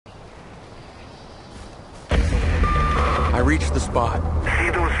reached the spot. See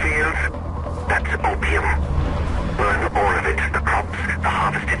those fields? That's opium. Burn all of it, the crops, the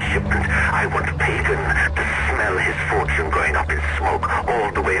harvested shipment. I want Pagan to smell his fortune going up in smoke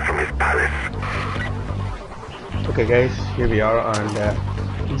all the way from his palace. Okay guys, here we are, and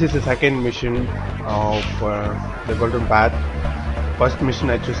this is the second mission of the Golden Path. First mission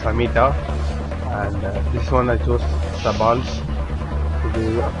I chose Samita, and this one I chose Sabals.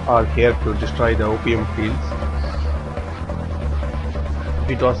 We are here to destroy the opium fields. If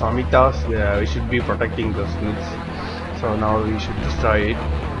it was Amita's, we should be protecting those fields. So now we should destroy it.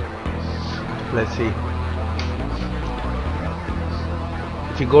 Let's see.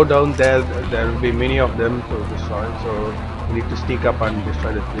 If you go down there, there will be many of them to destroy. So we need to sneak up and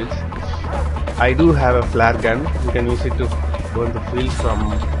destroy the fields. I do have a flare gun. You can use it to burn the fields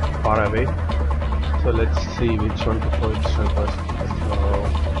from far away. So let's see which one to destroy first.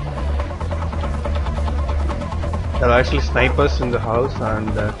 There are actually snipers in the house,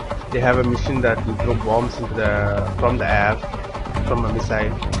 and they have a mission that will throw bombs into from the air, from a missile.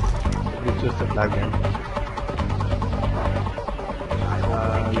 We choose the flare gun.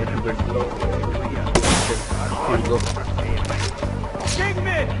 Little bit low. Here we go.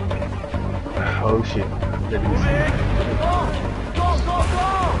 Oh shit! That is.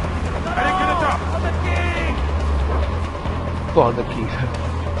 For the king.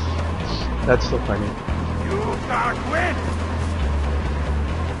 That's so funny. You can't win!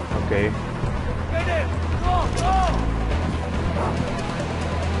 Okay.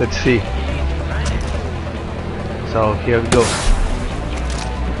 Let's see. So here we go.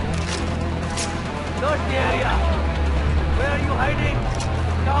 Search the area. Where are you hiding?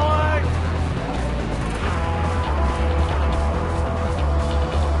 Coward!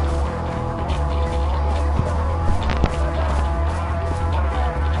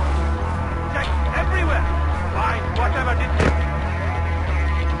 Whatever did this?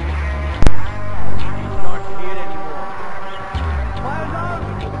 He's not here anymore. Fire down!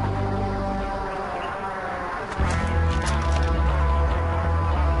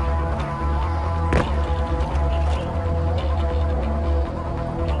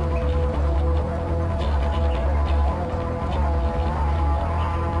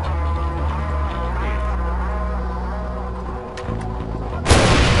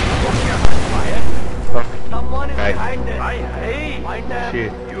 Someone is behind this. Hey, find them.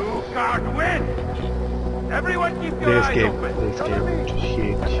 Shit. You can't win. Everyone keep They your eyes escaped. open. They escaped.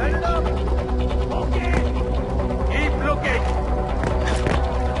 Shit. Stand up. Okay. Keep looking.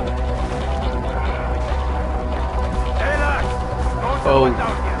 Taylor, Oh.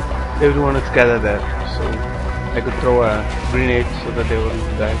 down here. Everyone is gathered there, so I could throw a grenade so that they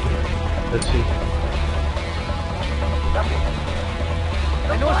wouldn't die. Let's see.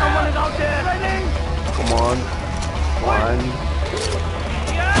 I know someone is out there. Come on. 1, 2,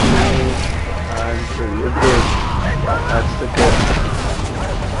 and 3. You're good. That's the good.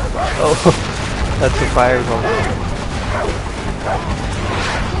 Oh, that's a fireball.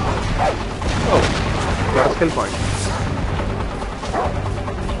 Oh, got a skill point.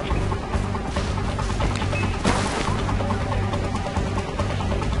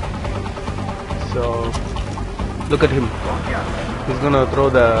 So, look at him. He's gonna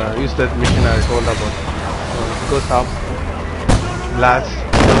use that mission I told about. So it goes up, blast,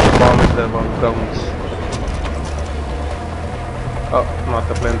 bomb if the bomb comes. Oh, not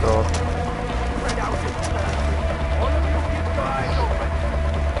the flamethrower.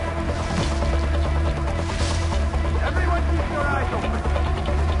 Everyone keep your eyes open.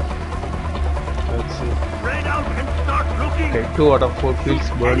 Let's see. Spread out and start looking. Okay, 2 out of 4 fields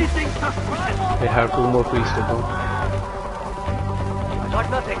burned. Anything suspicious. They have 2 more fields to do. I got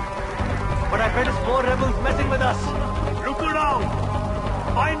nothing. But I bet it's more rebels messing with us. Look around.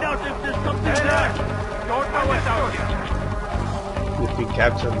 Find out if there's something there. Don't know what's out here. If we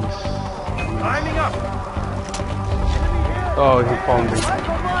capture this. Climbing up. Oh, he found me.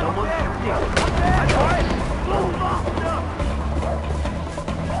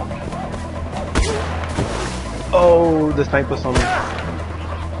 Oh, the sniper's on me.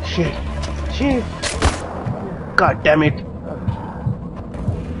 Shit. Shit. God damn it.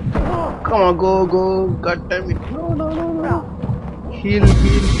 Come on, go. God damn it. No. Heal.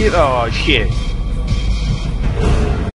 Oh, shit.